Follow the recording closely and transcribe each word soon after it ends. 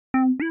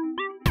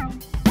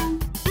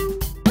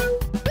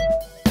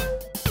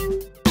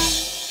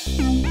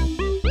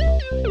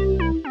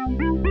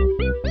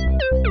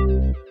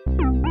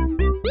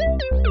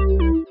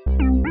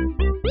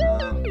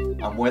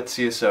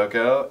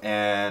Siasoco,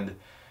 and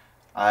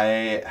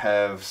I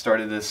have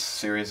started this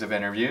series of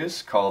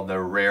interviews called the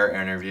Rare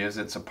Interviews.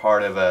 It's a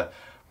part of a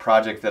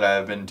project that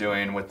I've been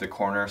doing with the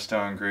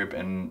Cornerstone Group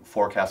and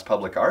Forecast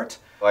Public Art.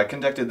 I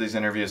conducted these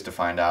interviews to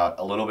find out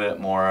a little bit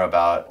more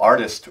about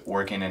artists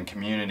working in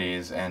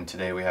communities, and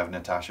today we have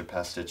Natasha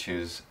Pestich,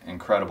 who's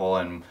incredible,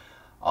 and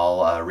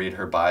I'll read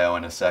her bio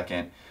in a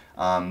second.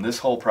 This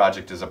whole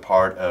project is a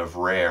part of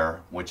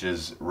RARE, which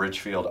is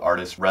Richfield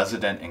Artist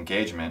Resident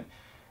Engagement.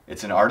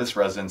 It's an artist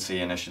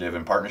residency initiative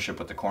in partnership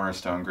with the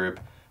Cornerstone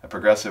Group, a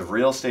progressive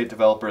real estate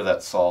developer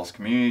that solves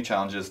community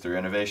challenges through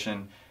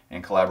innovation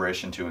and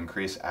collaboration to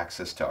increase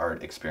access to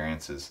art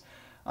experiences.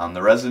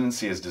 The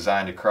residency is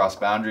designed to cross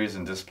boundaries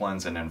and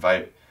disciplines and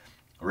invite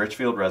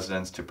Richfield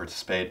residents to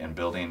participate in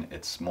building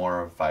its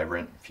more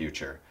vibrant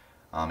future.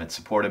 It's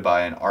supported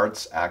by an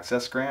Arts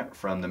Access Grant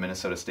from the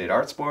Minnesota State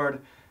Arts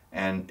Board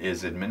and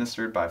is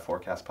administered by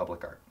Forecast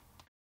Public Art.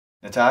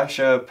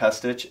 Natasha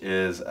Pestich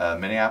is a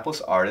Minneapolis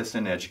artist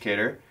and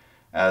educator.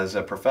 As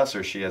a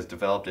professor, she has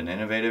developed an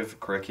innovative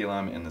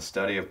curriculum in the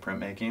study of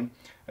printmaking,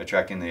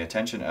 attracting the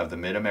attention of the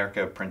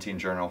Mid-America Printing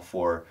Journal,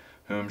 for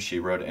whom she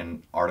wrote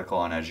an article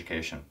on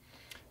education.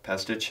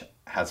 Pestich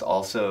has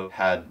also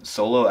had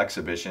solo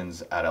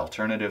exhibitions at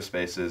alternative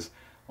spaces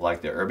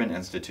like the Urban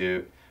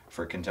Institute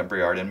for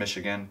Contemporary Art in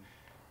Michigan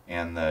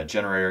and the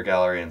Generator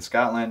Gallery in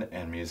Scotland,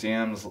 and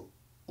museums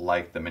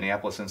like the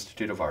Minneapolis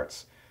Institute of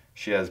Arts.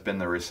 She has been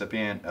the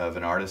recipient of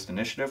an Artist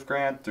Initiative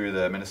Grant through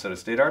the Minnesota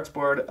State Arts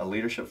Board, a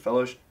Leadership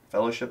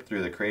Fellowship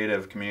through the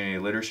Creative Community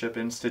Leadership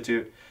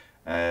Institute,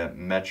 a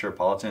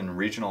Metropolitan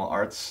Regional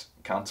Arts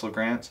Council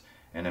Grant,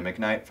 and a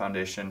McKnight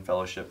Foundation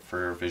Fellowship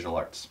for Visual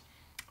Arts.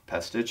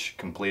 Pestich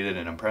completed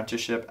an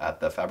apprenticeship at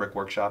the Fabric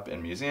Workshop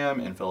and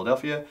Museum in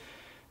Philadelphia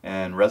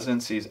and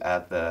residencies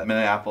at the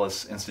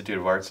Minneapolis Institute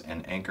of Arts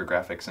and Anchor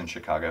Graphics in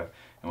Chicago,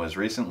 and was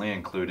recently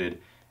included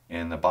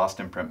in the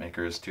Boston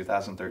Printmakers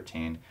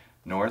 2013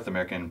 North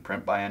American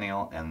Print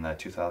Biennial and the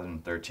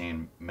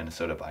 2013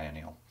 Minnesota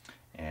Biennial.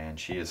 And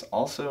she is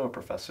also a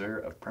professor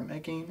of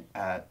printmaking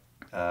at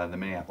the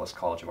Minneapolis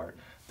College of Art.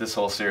 This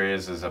whole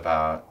series is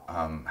about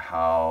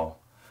how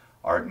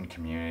art and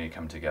community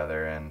come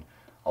together, and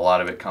a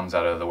lot of it comes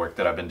out of the work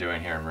that I've been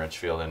doing here in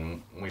Richfield,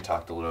 and we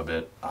talked a little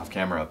bit off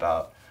camera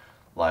about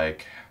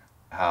like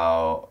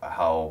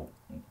how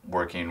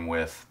working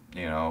with,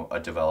 you know, a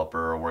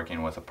developer or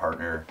working with a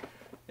partner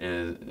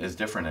is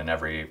different in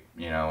every,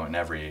 you know, in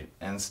every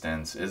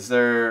instance.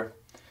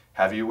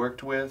 Have you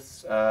worked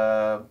with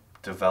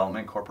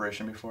development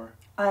corporation before?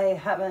 I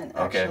haven't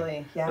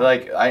actually. Yeah.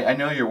 Like I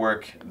know your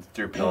work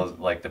through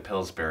like the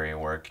Pillsbury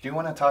work. Do you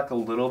want to talk a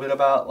little bit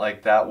about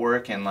like that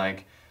work and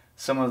like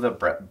some of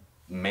the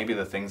maybe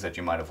the things that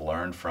you might have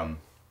learned from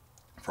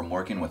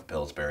working with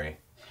Pillsbury?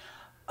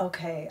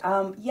 Okay.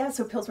 Yeah,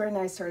 so Pillsbury and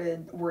I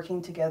started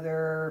working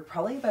together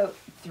probably about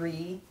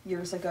 3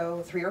 years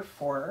ago, 3 or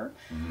 4.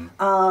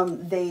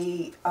 Mm-hmm.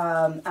 They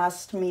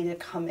asked me to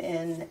come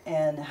in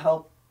and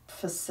help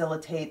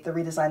facilitate the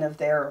redesign of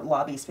their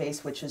lobby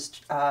space, which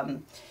is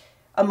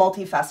a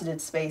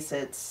multifaceted space.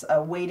 It's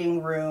a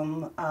waiting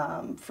room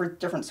for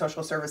different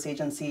social service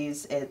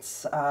agencies.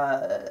 It's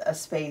a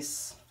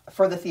space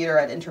for the theater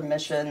at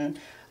intermission.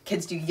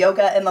 Kids do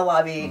yoga in the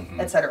lobby, mm-hmm.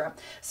 etc.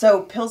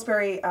 So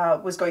Pillsbury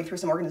was going through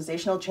some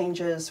organizational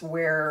changes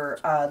where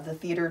the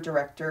theater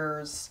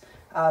directors,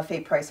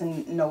 Faye Price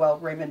and Noel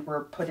Raymond,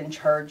 were put in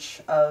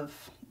charge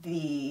of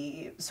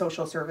the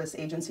social service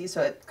agency,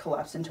 so it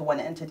collapsed into one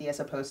entity as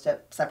opposed to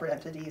separate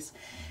entities.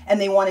 And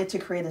they wanted to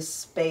create a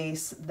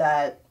space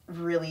that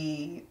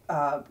really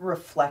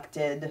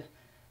reflected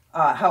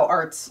how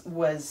arts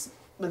was,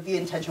 the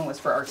intention was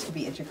for arts to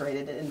be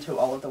integrated into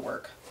all of the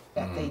work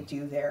that they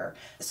do there.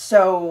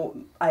 So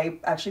I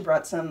actually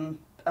brought some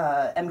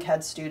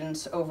MCAD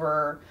students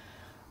over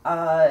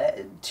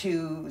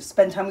to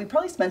spend time. We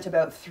probably spent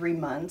about 3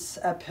 months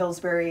at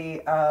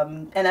Pillsbury.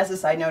 And as a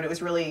side note, it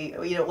was really,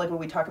 you know, like when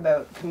we talk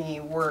about community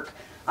work,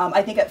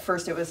 I think at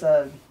first it was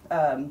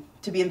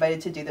to be invited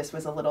to do this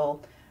was a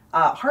little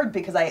hard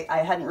because I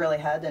hadn't really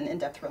had an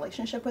in-depth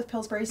relationship with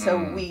Pillsbury.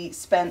 So we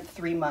spent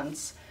 3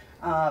 months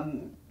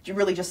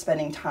really just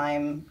spending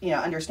time, you know,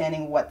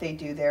 understanding what they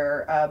do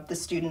there. The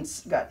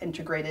students got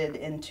integrated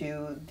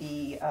into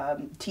the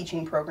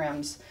teaching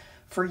programs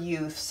for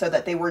youth so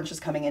that they weren't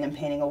just coming in and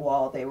painting a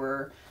wall. They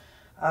were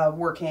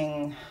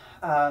working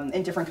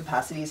in different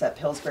capacities at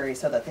Pillsbury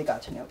so that they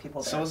got to know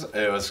people there. So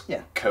it was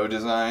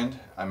co-designed?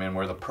 I mean,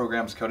 were the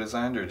programs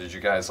co-designed, or did you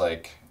guys,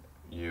 like,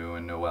 you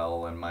and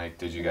Noel and Mike,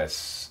 did you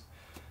guys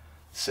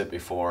sit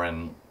before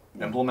and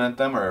implement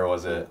them, or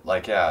was it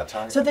like,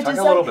 talk a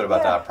little bit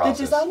about that process.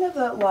 The design of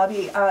the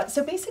lobby,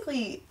 so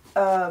basically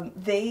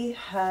they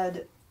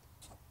had,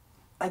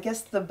 I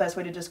guess the best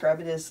way to describe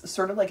it is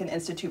sort of like an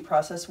institute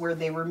process where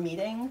they were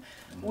meeting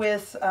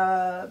with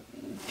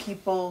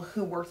people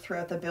who worked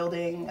throughout the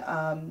building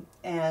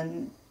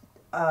and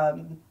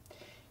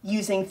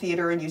using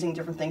theater and using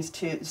different things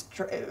to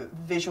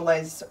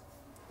visualize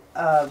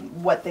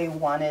what they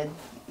wanted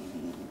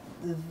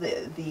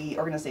the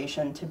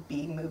organization to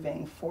be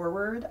moving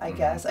forward, I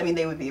guess. I mean,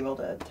 they would be able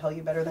to tell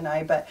you better than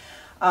I, but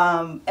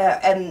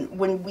and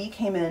when we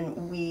came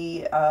in,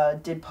 we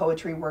did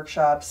poetry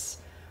workshops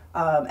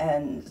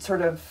and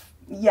sort of,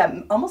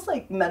 yeah, almost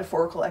like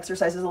metaphorical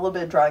exercises, a little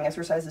bit of drawing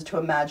exercises to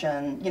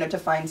imagine, you know, to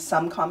find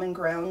some common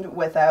ground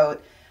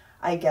without,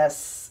 I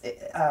guess,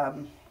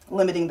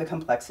 limiting the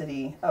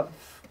complexity of,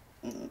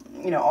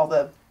 you know, all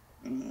the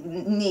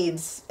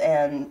needs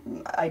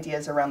and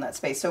ideas around that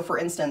space. So for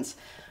instance,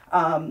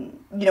 you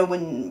know,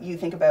 when you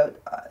think about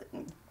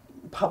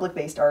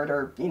public-based art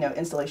or, you know,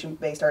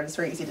 installation-based art, it's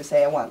very easy to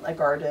say, I want a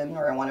garden,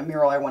 or I want a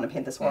mural, or I want to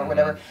paint this wall, or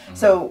whatever.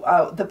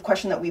 So the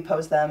question that we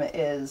pose them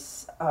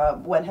is,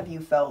 when have you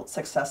felt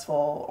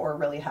successful or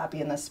really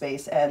happy in this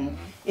space? And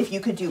if you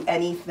could do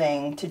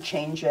anything to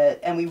change it,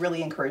 and we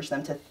really encourage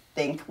them to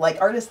think, like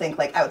artists think,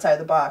 like outside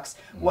the box,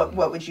 what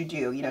would you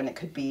do? You know, and it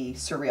could be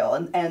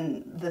surreal.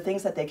 And the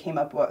things that they came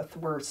up with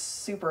were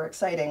super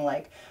exciting,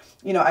 like,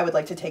 you know, I would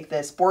like to take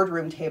this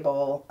boardroom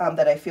table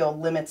that I feel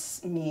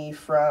limits me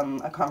from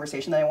a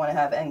conversation that I want to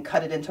have and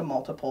cut it into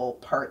multiple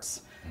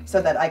parts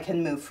so that I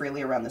can move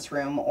freely around this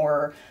room.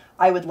 Or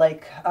I would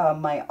like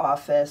my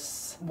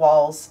office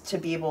walls to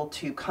be able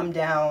to come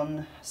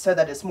down so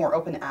that it's more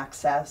open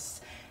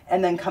access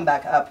and then come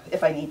back up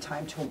if I need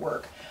time to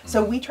work.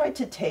 So we tried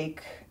to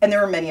take, and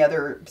there are many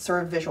other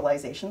sort of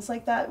visualizations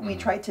like that, we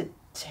tried to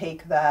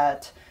take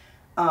that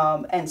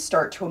and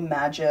start to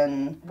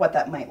imagine what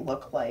that might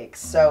look like.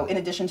 So in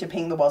addition to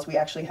painting the walls, we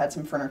actually had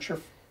some furniture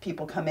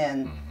people come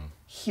in,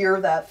 hear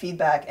that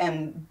feedback,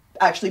 and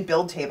actually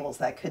build tables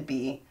that could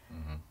be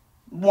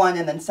one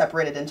and then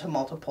separated into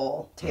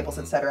multiple tables,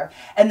 etc.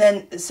 And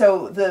then,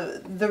 so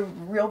the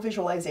real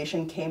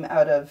visualization came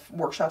out of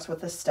workshops with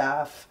the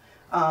staff,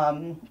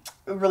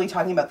 really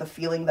talking about the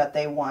feeling that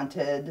they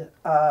wanted,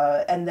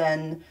 and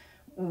then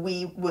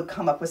we would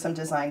come up with some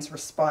designs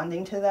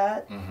responding to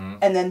that,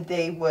 and then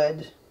they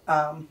would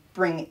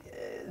bring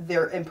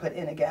their input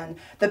in again.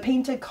 The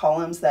painted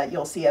columns that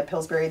you'll see at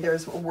Pillsbury,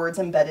 there's words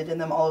embedded in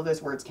them. All of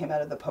those words came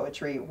out of the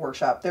poetry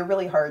workshop. They're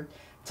really hard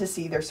to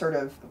see. They're sort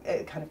of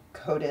kind of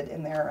coded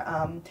in there.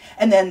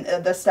 And then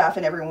the staff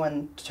and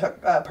everyone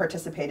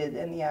participated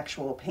in the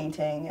actual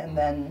painting, and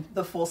then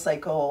the full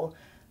cycle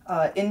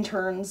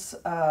interns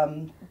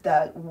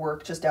that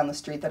work just down the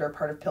street that are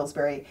part of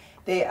Pillsbury,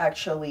 they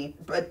actually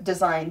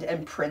designed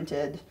and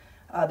printed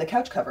the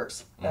couch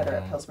covers that are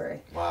at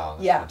Pillsbury. Wow,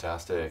 that's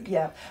fantastic.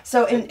 Yeah.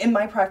 So in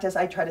my practice,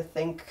 I try to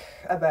think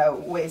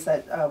about ways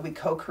that we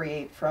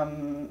co-create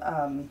from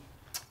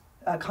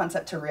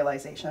concept to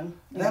realization.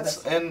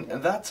 That's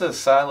a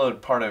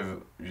siloed part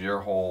of your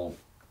whole,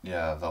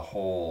 the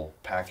whole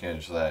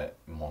package the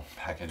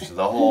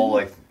whole,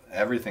 like,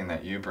 everything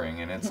that you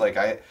bring. And it's like,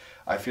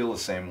 I feel the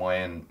same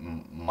way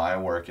in my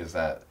work, is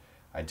that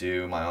I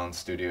do my own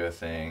studio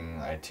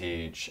thing, I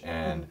teach,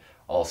 and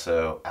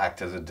also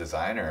act as a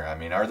designer. I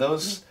mean, are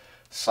those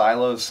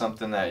silos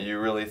something that you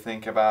really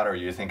think about, or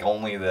you think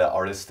only the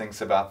artist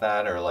thinks about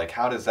that? Or, like,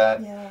 how does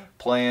that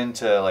play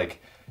into,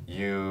 like,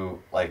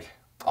 you, like,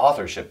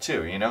 authorship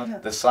too, you know?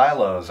 The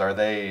silos, are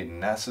they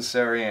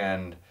necessary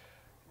and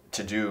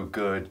to do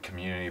good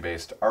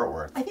community-based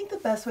artwork? I think the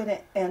best way to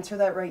answer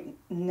that right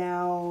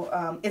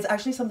now is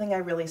actually something I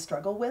really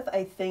struggle with.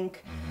 I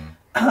think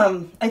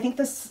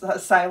the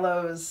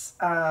silos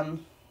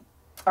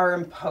are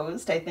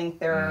imposed. I think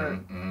they're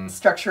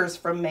structures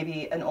from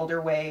maybe an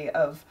older way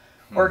of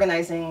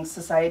organizing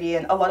society,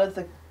 and a lot of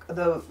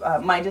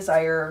the my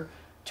desire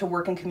to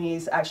work in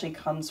communities actually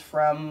comes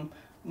from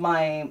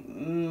my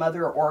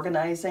mother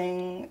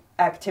organizing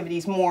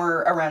activities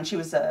more around, she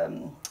was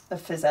a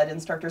phys ed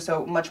instructor,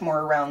 so much more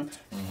around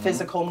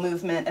physical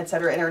movement,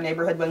 etc. in our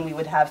neighborhood when we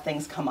would have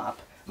things come up,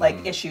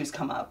 like issues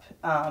come up.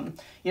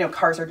 You know,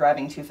 cars are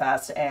driving too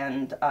fast,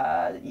 and,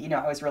 you know,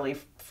 I was really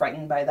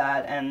frightened by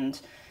that. And,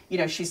 you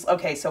know, she's,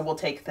 okay, so we'll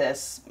take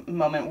this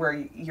moment where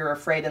you're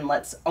afraid and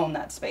let's own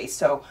that space.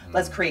 So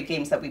let's create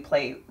games that we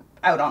play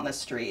out on the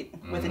street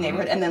with the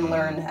neighborhood, and then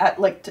learn,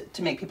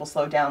 to make people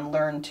slow down,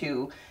 learn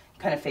to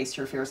kind of face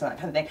your fears and that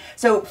kind of thing.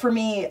 So for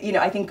me, you know,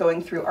 I think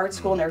going through art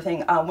school and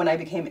everything, when I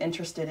became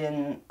interested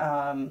in,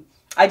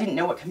 I didn't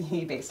know what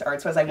community-based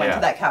arts was. I went to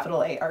that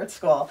capital A art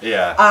school. You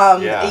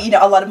know,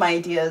 a lot of my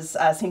ideas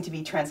seem to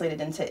be translated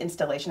into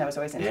installation. I was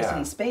always interested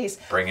in space.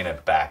 Bringing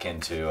it back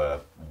into a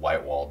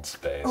white-walled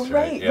space.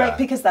 Right,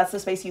 because that's the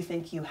space you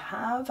think you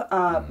have,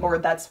 or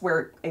that's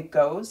where it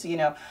goes, you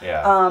know.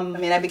 I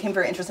mean, I became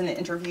very interested in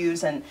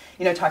interviews and,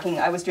 you know,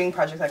 I was doing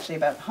projects actually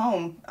about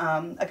home,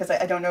 because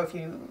I don't know if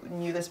you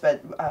knew this,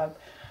 but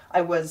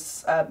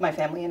my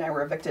family and I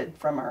were evicted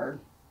from our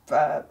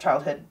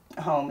childhood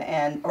home,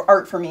 and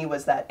art for me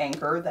was that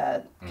anchor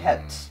that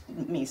kept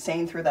me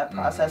sane through that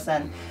process.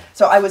 And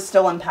so I was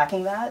still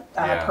unpacking that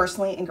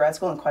personally in grad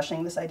school and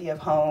questioning this idea of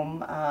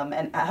home,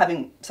 and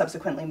having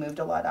subsequently moved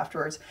a lot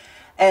afterwards.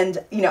 And,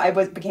 you know, I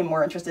became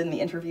more interested in the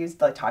interviews,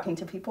 like talking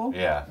to people.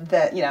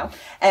 That, you know,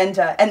 and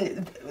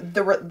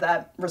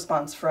that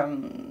response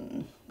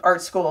from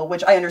art school,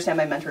 which I understand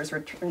my mentors were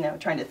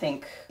trying to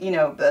think,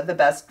 the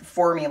best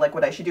for me, like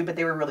what I should do, but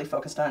they were really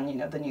focused on,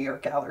 the New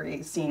York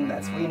gallery scene.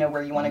 That's,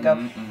 where you want to go.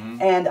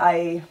 And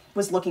I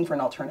was looking for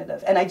an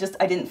alternative. And I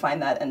didn't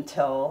find that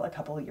until a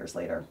couple of years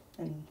later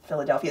in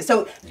Philadelphia.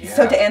 So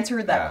to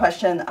answer that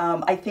question,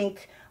 I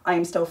think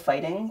I'm still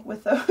fighting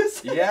with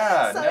those.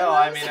 Yeah, no,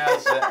 I mean,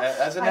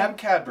 as an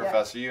MCAD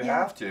professor, you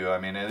have to. I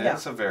mean, it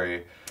is a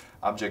very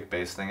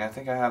object-based thing. I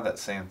think I have that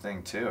same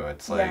thing too.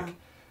 It's like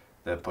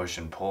the push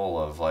and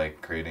pull of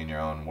like creating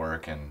your own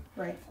work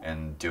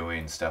and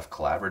doing stuff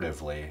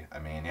collaboratively. I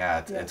mean,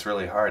 it's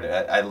really hard.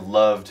 I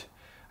loved,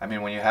 I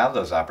mean, when you have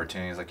those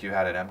opportunities, like you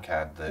had at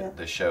MCAD,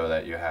 the show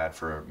that you had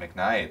for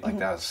McKnight, like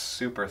that was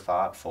super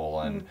thoughtful.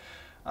 And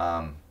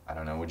I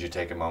don't know, would you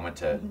take a moment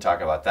to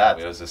talk about that?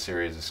 It was a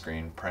series of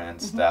screen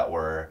prints that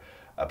were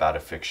about a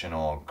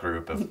fictional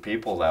group of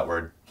people that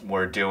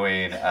were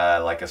doing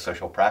like a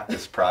social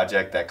practice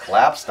project that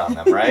collapsed on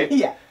them, right?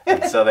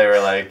 And so they were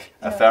like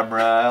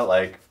ephemera,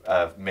 like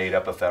made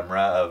up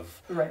ephemera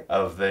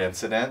of the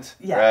incident,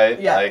 right?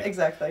 Yeah, like,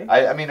 exactly.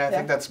 I mean, I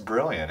think that's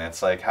brilliant.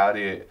 It's like, how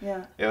do you,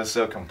 it was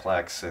so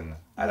complex, and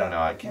I don't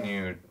know, can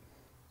you,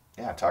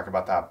 talk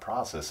about that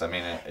process? I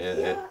mean,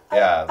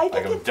 I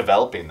think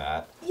developing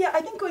that. Yeah,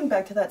 I think going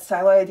back to that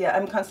silo idea,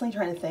 I'm constantly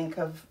trying to think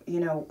of,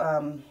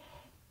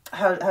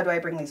 how do I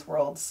bring these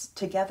worlds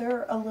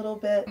together a little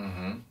bit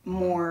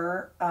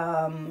more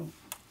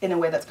in a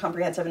way that's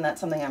comprehensive, and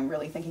that's something I'm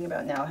really thinking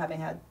about now, having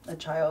had a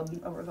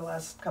child over the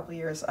last couple of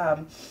years.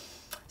 I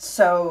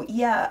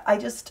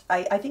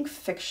think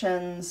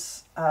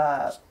fictions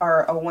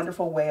are a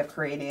wonderful way of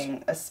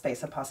creating a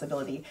space of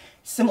possibility,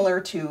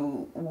 similar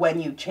to when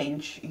you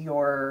change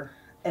your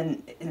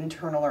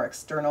internal or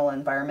external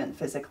environment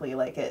physically.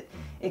 Like it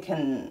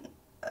can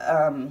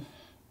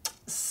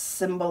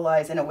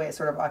symbolize in a way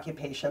sort of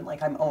occupation,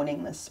 like I'm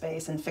owning this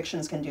space, and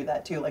fictions can do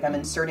that too, like I'm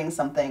inserting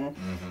something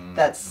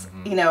that's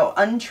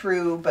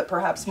untrue but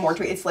perhaps more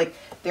true. It's like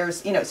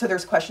there's so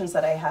there's questions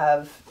that I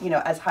have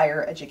as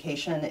higher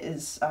education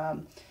is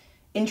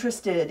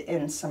interested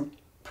in some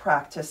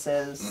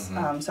practices,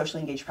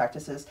 socially engaged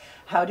practices.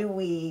 How do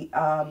we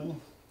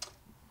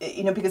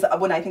because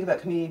when I think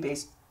about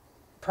community-based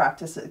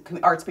practices,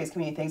 arts-based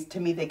community things, to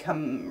me they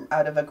come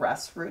out of a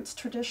grassroots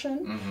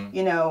tradition,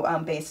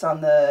 based on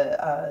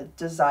the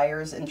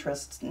desires,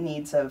 interests,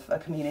 needs of a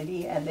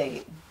community,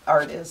 and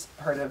art is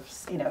part of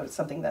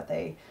something that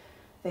they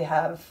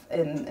have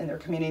in their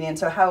community. And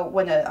so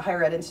when a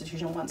higher ed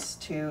institution wants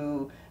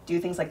to do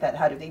things like that,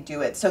 how do they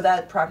do it? So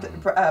that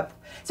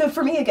so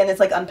for me, again, it's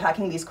like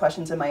unpacking these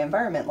questions in my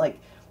environment. Like,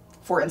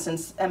 for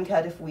instance,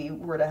 MCAD, if we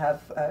were to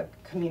have a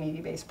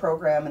community-based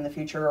program in the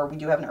future, or we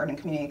do have an art and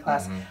community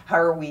class, how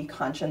are we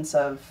conscious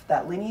of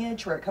that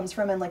lineage, where it comes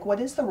from, and like what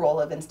is the role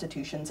of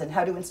institutions, and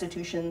how do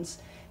institutions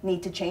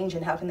need to change,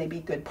 and how can they be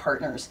good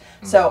partners?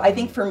 So I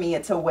think for me,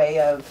 it's a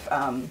way of,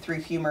 through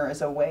humor,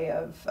 is a way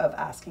of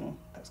asking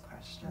those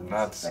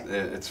questions.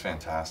 It's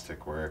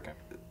fantastic work.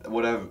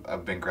 What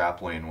I've been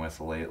grappling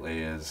with lately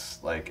is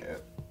like,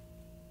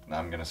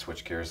 I'm gonna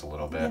switch gears a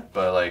little bit,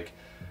 but like,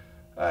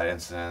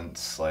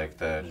 incidents like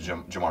the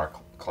Jamar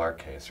Clark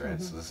case,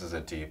 right? So this is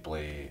a deep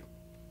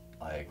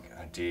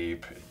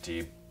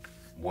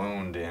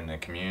wound in the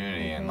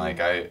community, and like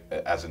I,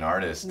 as an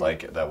artist,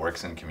 like that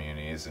works in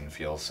communities and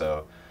feels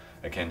so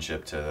a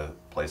kinship to the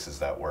places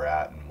that we're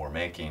at and we're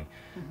making,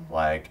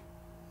 like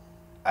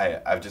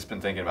I've just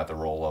been thinking about the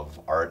role of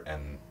art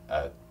in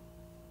a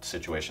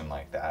situation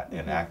like that,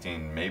 in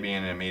acting maybe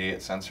in an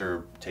immediate sense,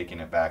 or taking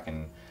it back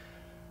and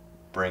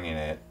bringing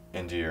it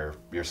into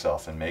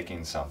yourself and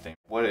making something.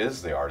 What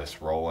is the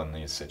artist's role in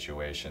these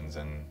situations?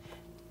 And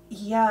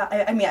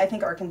I mean, I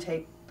think art can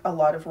take a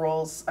lot of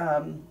roles,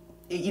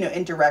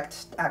 in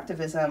direct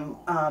activism,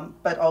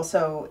 but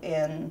also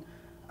in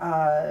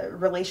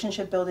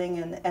relationship building,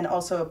 and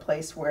also a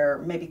place where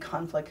maybe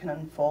conflict can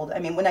unfold. I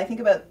mean, when I think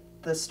about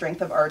the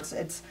strength of arts,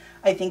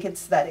 I think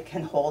it's that it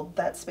can hold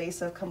that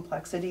space of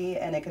complexity,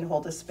 and it can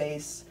hold a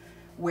space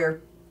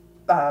where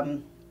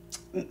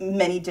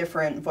many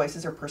different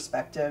voices or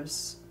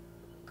perspectives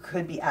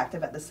could be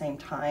active at the same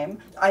time.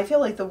 I feel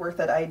like the work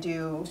that I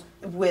do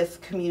with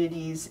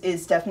communities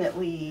is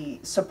definitely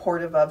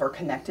supportive of or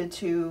connected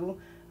to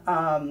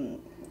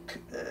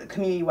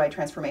community-wide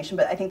transformation,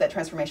 but I think that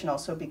transformation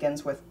also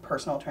begins with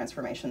personal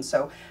transformation.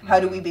 So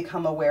how do we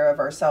become aware of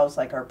ourselves,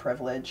 like our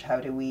privilege? How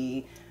do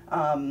we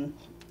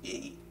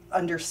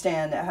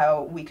understand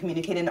how we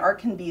communicate? And art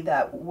can be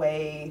that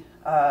way,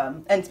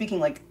 and speaking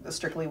like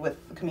strictly with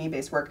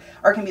community-based work,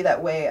 art can be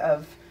that way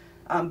of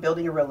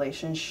building a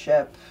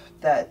relationship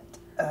that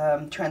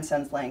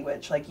transcends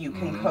language. Like you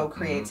can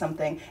co-create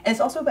something, and it's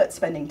also about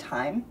spending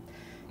time,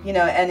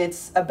 and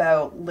it's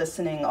about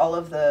listening. All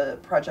of the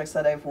projects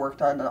that I've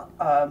worked on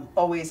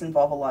always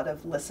involve a lot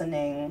of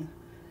listening,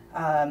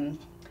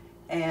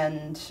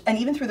 and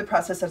even through the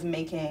process of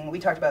making, we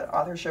talked about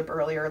authorship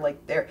earlier,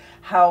 like there,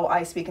 how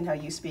I speak and how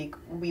you speak,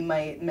 we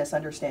might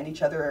misunderstand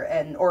each other,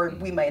 and or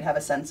we might have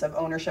a sense of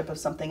ownership of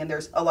something, and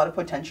there's a lot of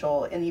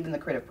potential in even the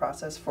creative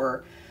process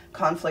for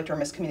conflict or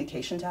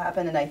miscommunication to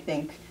happen. And I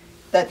think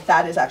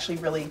that is actually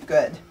really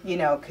good, you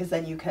know, because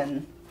then you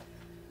can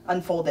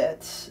unfold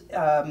it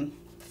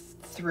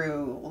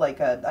through like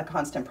a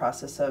constant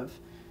process of,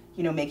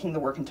 you know, making the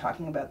work and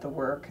talking about the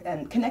work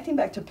and connecting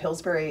back to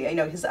Pillsbury. You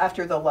know, because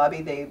after the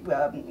lobby, they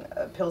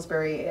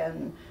Pillsbury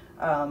and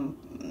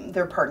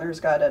their partners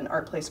got an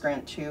Art Place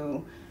grant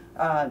to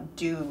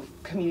do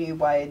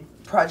community-wide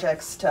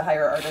projects to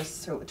hire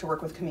artists to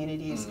work with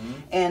communities.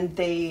 And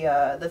they,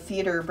 the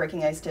theater,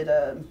 Breaking Ice, did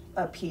a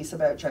piece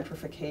about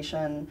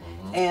gentrification.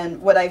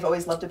 And what I've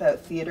always loved about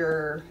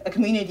theater, a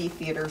community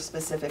theater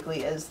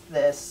specifically, is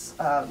this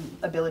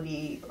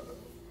ability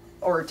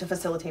or to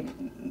facilitate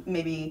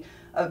maybe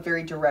a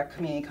very direct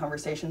community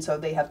conversation. So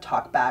they have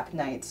talk back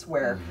nights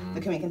where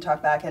the community can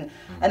talk back, and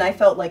I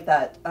felt like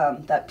that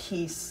that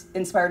piece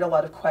inspired a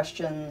lot of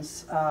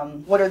questions.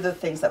 What are the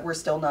things that we're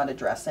still not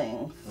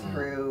addressing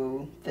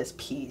through this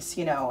piece,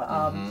 you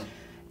know?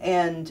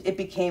 And it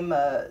became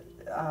a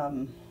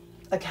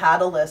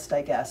catalyst,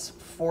 I guess,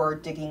 for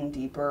digging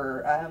deeper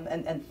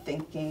and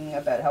thinking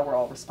about how we're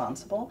all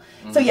responsible.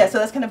 So yeah, so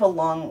that's kind of a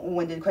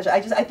long-winded question.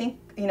 I think,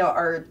 you know,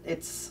 art,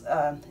 it's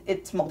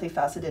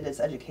multifaceted, it's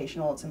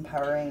educational, it's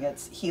empowering,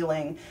 it's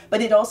healing,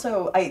 but it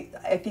also, I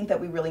think that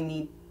we really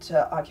need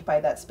to occupy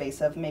that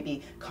space of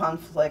maybe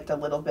conflict a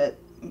little bit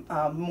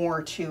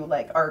more too.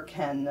 Like art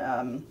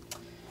can,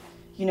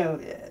 you know,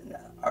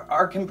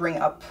 art can bring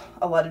up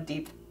a lot of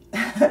deep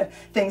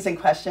things and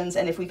questions,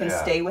 and if we can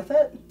stay with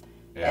it,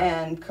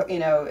 and you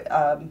know,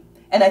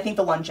 and I think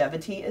the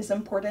longevity is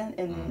important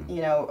in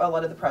you know, a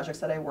lot of the projects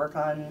that I work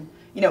on.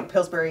 You know,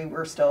 Pillsbury,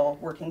 we're still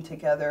working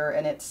together,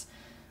 and it's,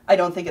 I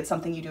don't think it's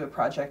something you do a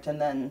project and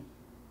then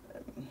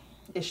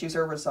issues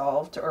are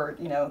resolved, or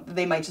you know,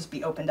 they might just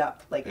be opened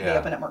up, like they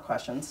open up more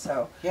questions.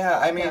 So yeah,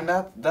 I mean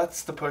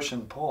that's the push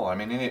and pull. I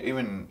mean,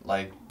 even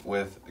like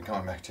with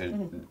going back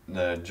to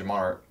the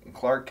Jamar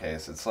Clark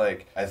case, it's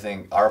like I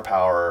think our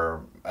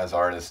power as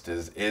artists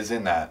is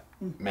in that,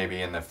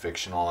 maybe in the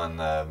fictional and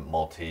the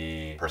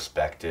multi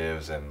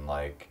perspectives, and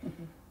like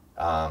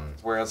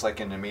whereas like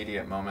an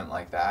immediate moment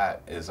like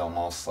that is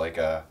almost like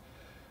a,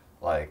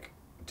 like,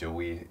 do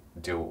we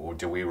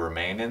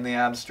remain in the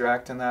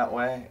abstract in that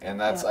way? And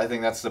that's I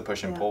think that's the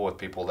push and pull with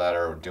people that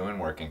are doing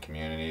work in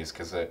communities,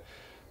 because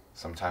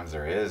sometimes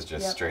there is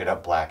just straight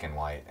up black and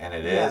white, and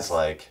it is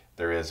like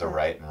there is a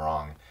right and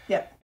wrong.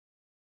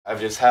 I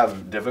just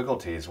have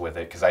difficulties with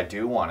it because I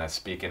do want to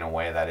speak in a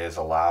way that is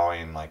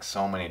allowing like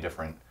so many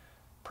different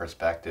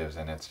perspectives,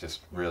 and it's just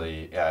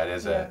really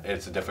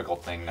it's a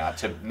difficult thing not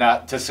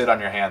to sit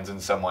on your hands in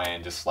some way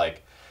and just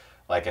like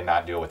and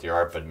not deal with your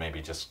art, but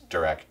maybe just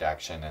direct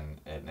action,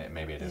 and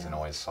maybe it isn't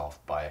always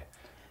solved by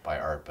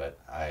art, but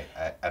I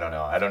don't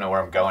know where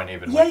I'm going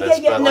even with this.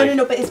 But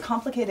no, but it's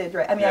complicated,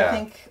 right? I mean, I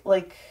think,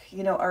 like,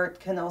 you know,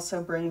 art can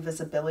also bring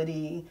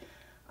visibility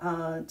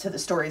to the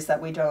stories that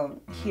we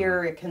don't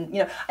hear. It can,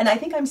 you know, and I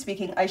think I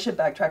should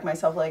backtrack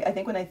myself. Like, I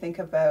think when I think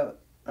about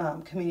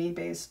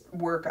community-based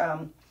work,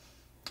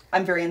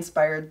 I'm very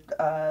inspired,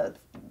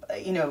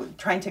 you know,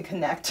 trying to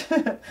connect,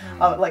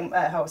 like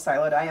how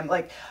siloed I am.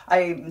 Like,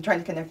 I'm trying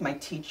to connect my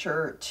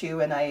teacher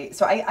too, and I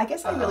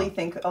guess I really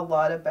think a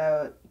lot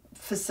about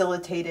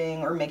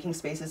facilitating or making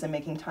spaces and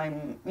making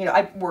time. You know,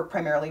 I work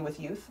primarily with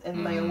youth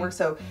in my own work,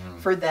 so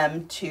for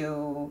them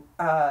to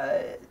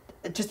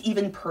just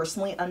even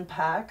personally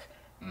unpack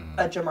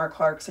a Jamar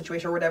Clark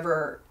situation or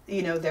whatever,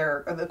 you know,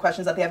 the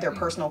questions that they have, their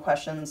personal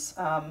questions,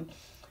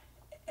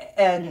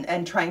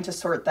 and trying to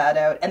sort that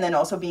out, and then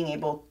also being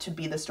able to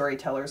be the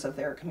storytellers of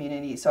their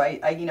community. So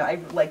I you know, I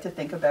like to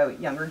think about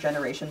younger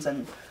generations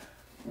and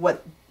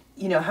what,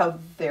 you know, how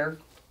they're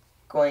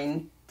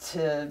going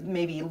to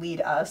maybe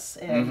lead us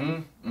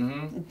in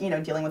you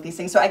know, dealing with these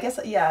things. So I guess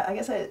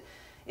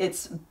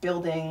it's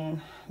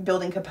building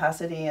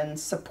capacity and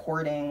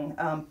supporting,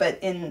 but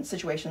in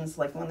situations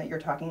like the one that you're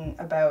talking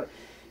about,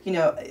 you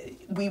know,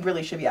 we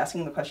really should be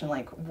asking the question,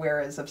 like,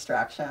 where is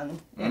abstraction?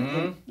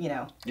 In, you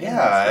know.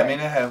 I mean,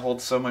 it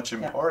holds so much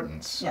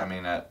importance. I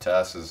mean, to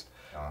us is.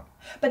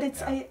 But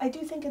it's I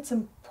do think it's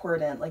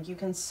important. Like, you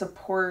can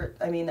support.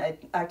 I mean,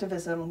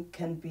 activism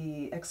can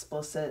be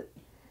explicit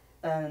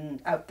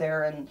and out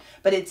there,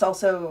 but it's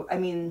also. I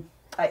mean,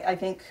 I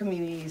think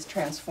communities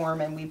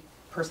transform, and we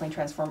personally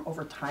transform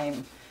over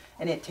time,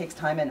 and it takes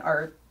time. And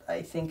art,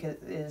 I think,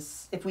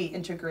 is, if we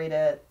integrate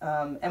it,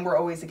 and we're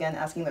always again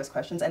asking those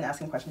questions and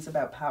asking questions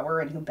about power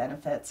and who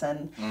benefits,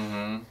 and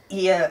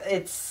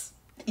it's,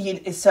 you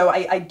know, so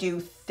I do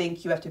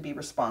think you have to be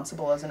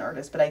responsible as an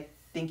artist, but I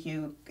think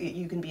you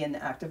can be an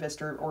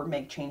activist or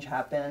make change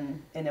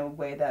happen in a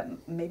way that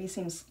maybe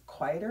seems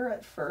quieter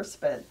at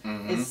first, but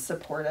is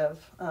supportive.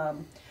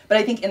 But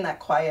I think in that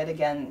quiet,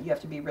 again, you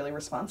have to be really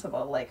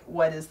responsible. Like,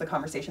 what is the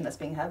conversation that's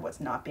being had? What's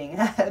not being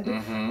had?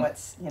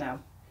 What's, you know.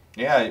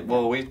 Yeah,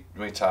 well, we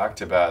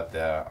talked about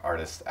the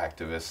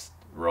artist-activist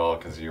role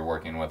because you're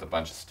working with a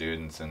bunch of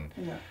students, and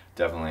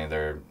definitely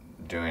they're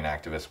doing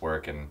activist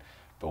work,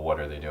 but what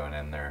are they doing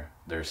in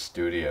their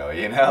studio?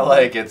 You know,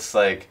 like it's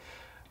like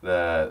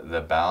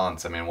the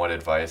balance. I mean, what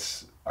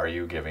advice are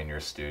you giving your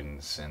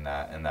students in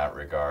that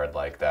regard,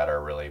 like that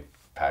are really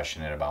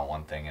passionate about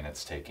one thing and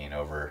it's taking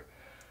over,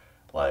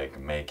 like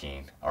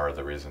making, or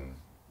the reason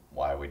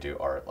why we do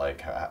art?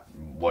 Like,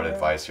 what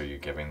advice are you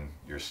giving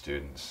your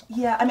students?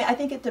 Yeah, I mean, I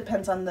think it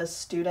depends on the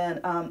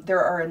student.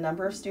 There are a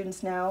number of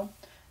students now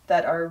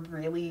that are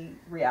really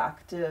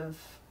reactive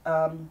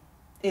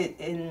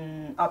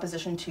in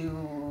opposition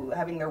to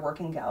having their work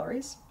in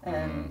galleries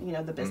and, you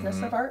know, the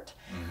business of art,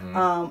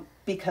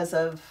 because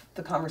of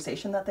the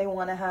conversation that they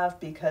want to have,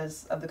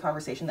 because of the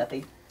conversation that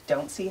they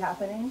don't see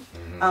happening.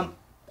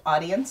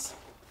 Audience,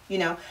 you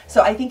know.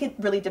 So I think it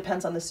really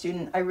depends on the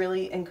student. I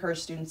really encourage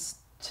students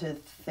to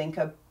think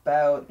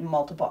about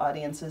multiple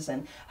audiences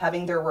and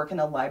having their work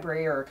in a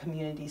library or a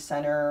community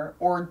center,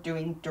 or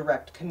doing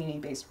direct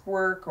community-based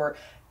work, or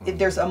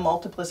there's a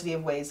multiplicity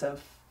of ways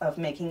of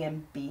making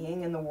and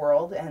being in the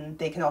world, and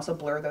they can also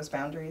blur those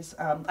boundaries.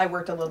 I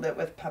worked a little bit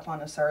with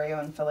Pepon Osorio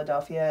in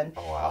Philadelphia, and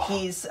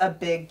he's a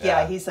big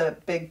he's a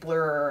big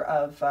blurrer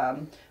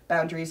of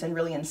boundaries, and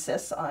really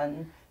insists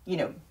on, you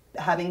know,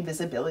 having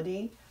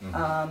visibility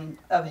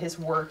of his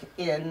work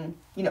in,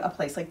 you know, a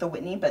place like the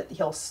Whitney, but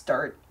he'll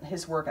start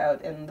his work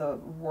out in the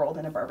world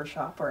in a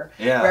barbershop or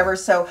wherever.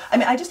 So, I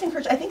mean, I just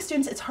encourage, I think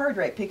students, it's hard,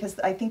 right? Because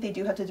I think they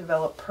do have to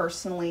develop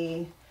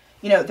personally,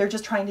 you know, they're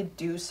just trying to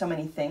do so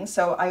many things.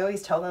 So I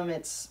always tell them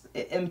it's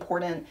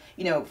important,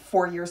 you know,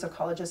 4 years of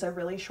college is a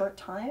really short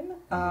time.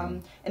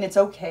 And it's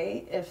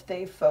okay if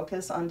they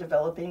focus on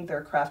developing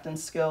their craft and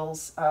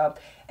skills,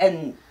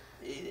 and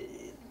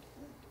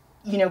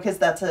you know, because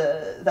that's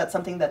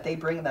something that they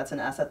bring, that's an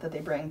asset that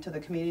they bring to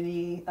the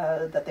community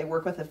that they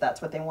work with, if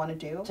that's what they want to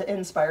do, to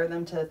inspire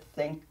them to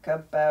think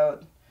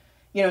about,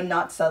 you know,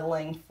 not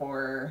settling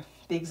for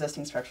the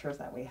existing structures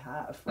that we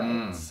have,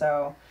 right?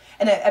 So,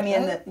 and I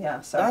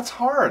mean, so that's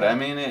hard. I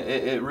mean,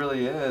 it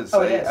really is.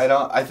 Oh, it is.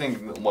 I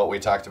think what we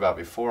talked about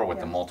before with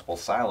the multiple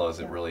silos,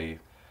 it really,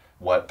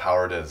 what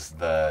power does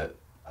the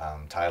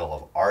title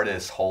of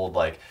artist hold,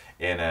 like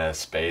in a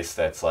space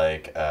that's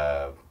like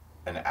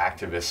an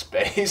activist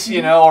space,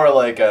 you know, or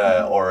like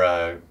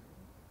a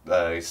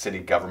city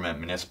government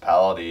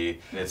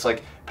municipality. It's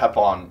like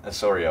Pepon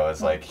Osorio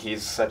is like,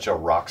 he's such a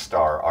rock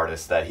star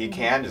artist that he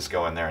can just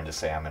go in there and just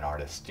say, I'm an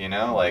artist, you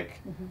know? Like,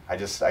 I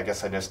guess I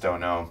just don't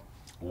know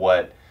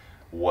what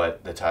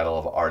the title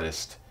of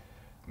artist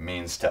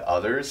means to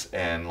others,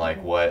 and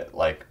like what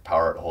like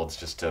power it holds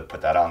just to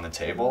put that on the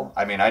table.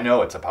 I mean, I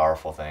know it's a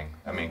powerful thing.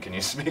 I mean, can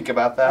you speak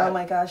about that? Oh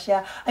my gosh,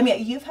 yeah. I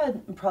mean, you've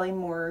had probably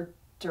more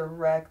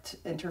direct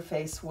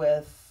interface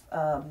with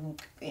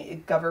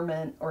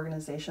government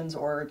organizations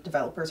or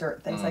developers or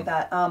things like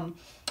that.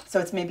 So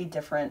it's maybe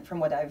different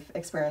from what I've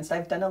experienced.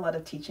 I've done a lot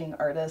of teaching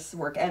artists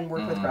work and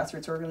work with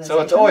grassroots organizations.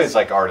 So it's always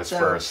like artist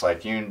first,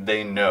 like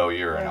they know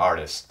you're an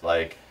artist.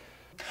 Like,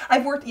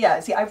 I've worked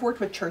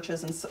with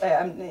churches, and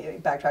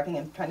I'm backtracking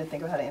and trying to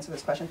think of how to answer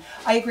this question.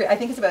 I agree. I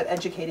think it's about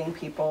educating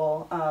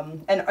people,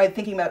 and I'm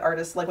thinking about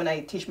artists, like when I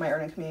teach my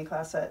art and community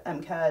class at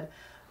MCAD,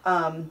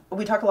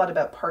 we talk a lot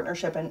about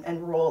partnership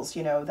and roles,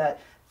 you know, that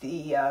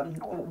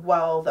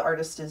while the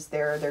artist is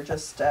there, they're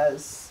just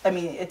as, I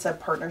mean, it's a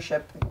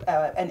partnership,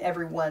 and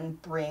everyone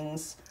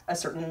brings a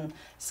certain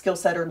skill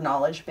set or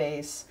knowledge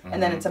base,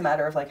 and then it's a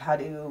matter of like, how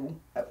do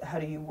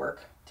you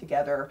work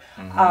together?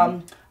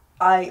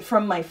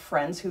 From my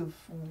friends who've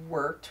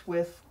worked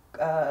with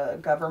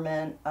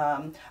government,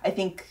 I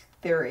think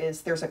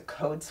there's a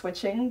code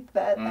switching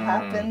that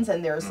happens,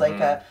 and there's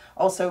like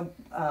also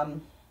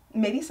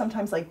maybe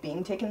sometimes like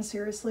being taken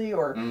seriously,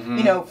 or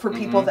you know, for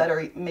people that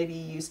are maybe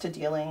used to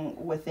dealing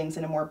with things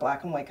in a more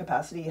black and white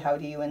capacity, how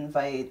do you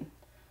invite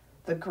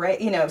the gray,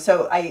 you know?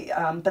 So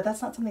but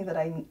that's not something that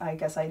I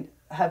guess I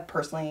have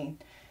personally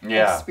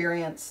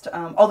experienced,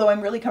 although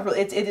I'm really comfortable.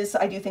 It is,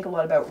 I do think a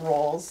lot about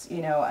roles,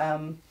 you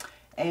know,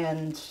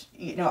 and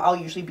you know, I'll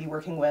usually be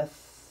working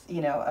with,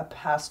 you know, a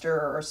pastor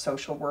or a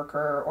social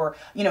worker, or,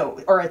 you know,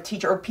 or a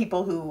teacher, or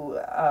people who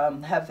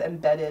have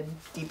embedded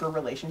deeper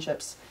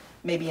relationships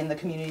maybe in the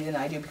community than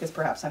I do, because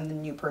perhaps I'm the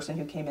new person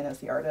who came in as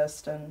the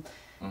artist. And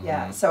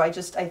so I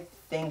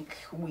think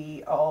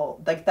we all,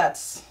 like,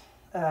 that's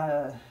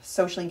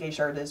socially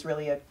engaged art is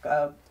really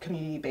a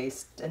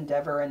community-based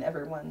endeavor, and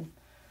everyone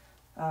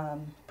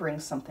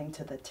brings something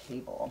to the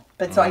table.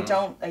 But so I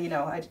don't, you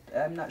know,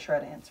 I'm not sure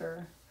how to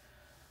answer.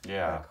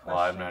 Yeah, well,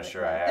 I'm not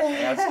sure. I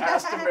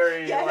asked a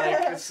very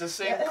like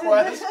succinct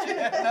question.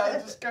 I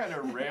was just kind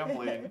of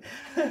rambling.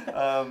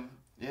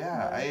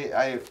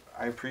 I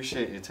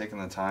appreciate you taking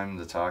the time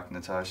to talk,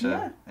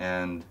 Natasha.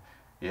 And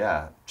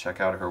check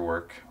out her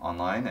work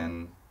online.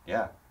 And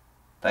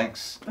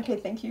thanks. Okay,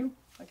 thank you.